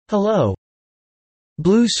Hello.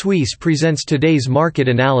 Blue Suisse presents today's market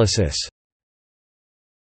analysis.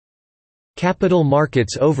 Capital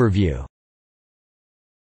Markets Overview.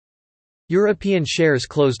 European shares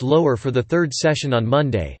closed lower for the third session on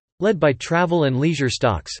Monday, led by travel and leisure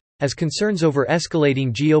stocks, as concerns over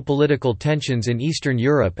escalating geopolitical tensions in Eastern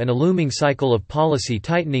Europe and a looming cycle of policy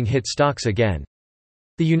tightening hit stocks again.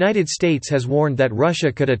 The United States has warned that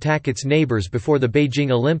Russia could attack its neighbors before the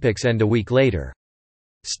Beijing Olympics end a week later.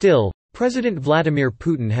 Still, President Vladimir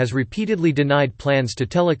Putin has repeatedly denied plans to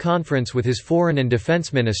teleconference with his foreign and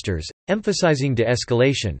defense ministers, emphasizing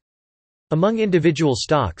de-escalation. Among individual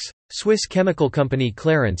stocks, Swiss chemical company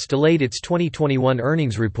Clarins delayed its 2021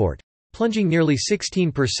 earnings report, plunging nearly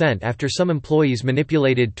 16% after some employees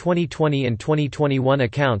manipulated 2020 and 2021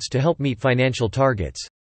 accounts to help meet financial targets.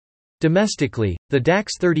 Domestically, the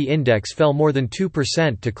DAX 30 index fell more than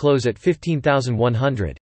 2% to close at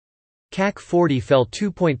 15,100. CAC 40 fell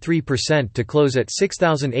 2.3% to close at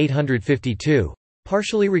 6,852,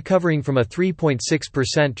 partially recovering from a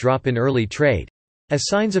 3.6% drop in early trade, as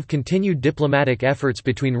signs of continued diplomatic efforts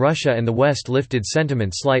between Russia and the West lifted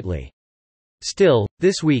sentiment slightly. Still,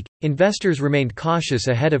 this week, investors remained cautious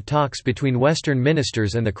ahead of talks between Western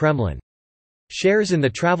ministers and the Kremlin. Shares in the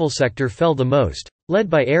travel sector fell the most, led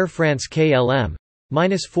by Air France-KLM,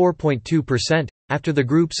 -4.2%, after the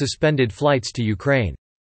group suspended flights to Ukraine.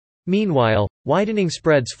 Meanwhile, widening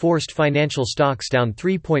spreads forced financial stocks down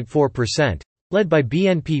 3.4%, led by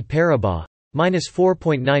BNP Paribas,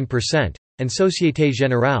 -4.9%, and Société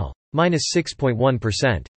Générale,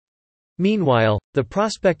 -6.1%. Meanwhile, the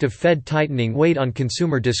prospect of Fed tightening weighed on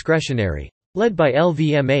consumer discretionary, led by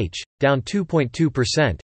LVMH, down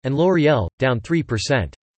 2.2%, and L'Oréal, down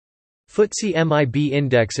 3%. FTSE MIB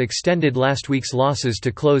index extended last week's losses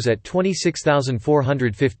to close at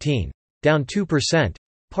 26,415, down 2%,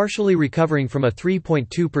 partially recovering from a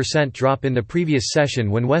 3.2% drop in the previous session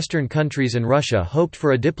when Western countries and Russia hoped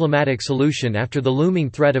for a diplomatic solution after the looming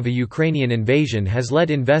threat of a Ukrainian invasion has led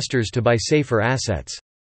investors to buy safer assets.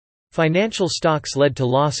 Financial stocks led to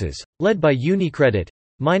losses, led by UniCredit,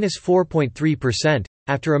 -4.3%,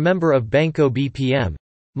 after a member of Banco BPM,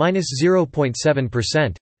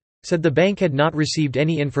 -0.7%, said the bank had not received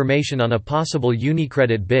any information on a possible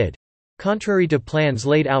UniCredit bid, contrary to plans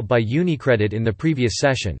laid out by UniCredit in the previous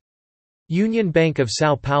session. Union Bank of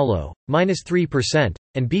São Paulo, -3%,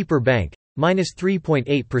 and BPER Bank,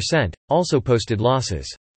 -3.8%, also posted losses.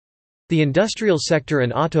 The industrial sector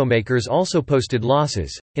and automakers also posted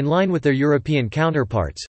losses, in line with their European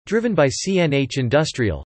counterparts, driven by CNH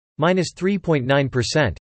Industrial,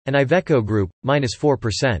 -3.9%, and Iveco Group,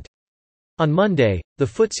 -4%. On Monday, the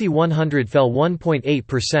FTSE 100 fell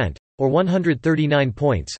 1.8%, or 139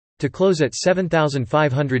 points, to close at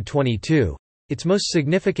 7,522, its most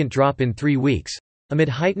significant drop in 3 weeks, amid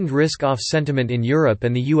heightened risk-off sentiment in Europe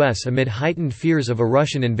and the US amid heightened fears of a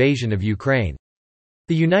Russian invasion of Ukraine.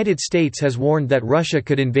 The United States has warned that Russia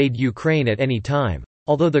could invade Ukraine at any time,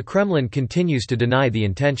 although the Kremlin continues to deny the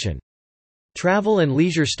intention. Travel and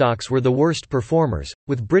leisure stocks were the worst performers,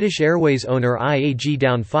 with British Airways owner IAG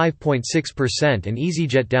down 5.6% and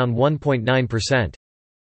EasyJet down 1.9%.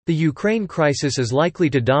 The Ukraine crisis is likely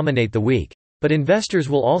to dominate the week, but investors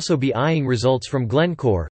will also be eyeing results from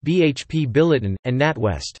Glencore, BHP Billiton, and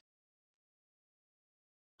NatWest.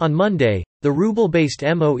 On Monday, the ruble-based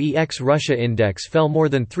MOEX Russia index fell more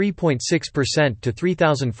than 3.6% to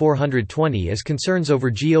 3,420 as concerns over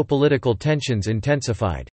geopolitical tensions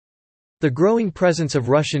intensified. The growing presence of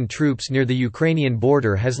Russian troops near the Ukrainian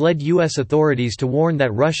border has led U.S. authorities to warn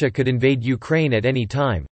that Russia could invade Ukraine at any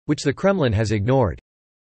time, which the Kremlin has ignored.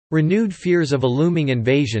 Renewed fears of a looming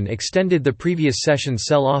invasion extended the previous session's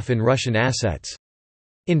sell-off in Russian assets.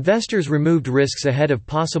 Investors removed risks ahead of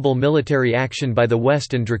possible military action by the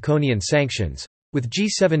West and draconian sanctions, with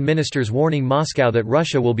G7 ministers warning Moscow that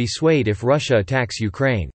Russia will be swayed if Russia attacks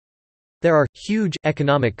Ukraine. There are huge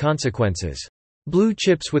economic consequences. Blue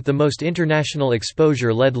chips with the most international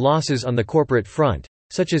exposure led losses on the corporate front,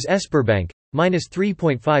 such as Sberbank,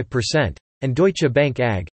 -3.5%, and Deutsche Bank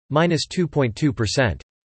AG, -2.2%.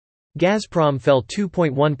 Gazprom fell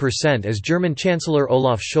 2.1% as German Chancellor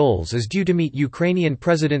Olaf Scholz is due to meet Ukrainian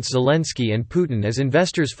Presidents Zelensky and Putin as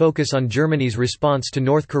investors focus on Germany's response to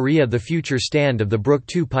North Korea, the future stand of the Bruk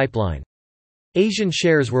 2 pipeline. Asian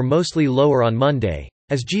shares were mostly lower on Monday,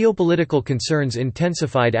 as geopolitical concerns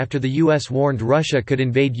intensified after the U.S. warned Russia could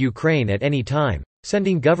invade Ukraine at any time,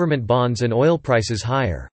 sending government bonds and oil prices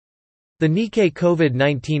higher. The Nikkei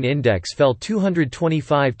COVID-19 index fell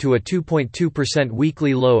 225 to a 2.2%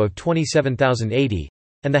 weekly low of 27,080,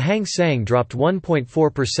 and the Hang Seng dropped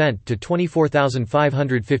 1.4% to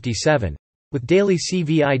 24,557, with daily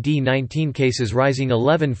COVID-19 cases rising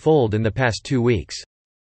 11-fold in the past 2 weeks.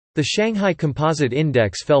 The Shanghai Composite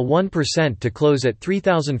Index fell 1% to close at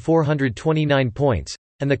 3,429 points,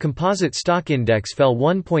 and the Composite Stock Index fell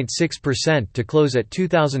 1.6% to close at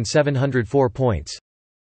 2,704 points.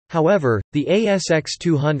 However, the ASX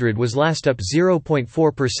 200 was last up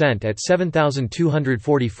 0.4% at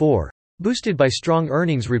 7,244, boosted by strong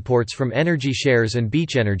earnings reports from energy shares and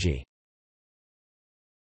Beach Energy.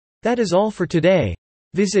 That is all for today.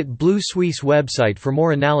 Visit Blue Suisse website for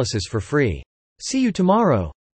more analysis for free. See you tomorrow.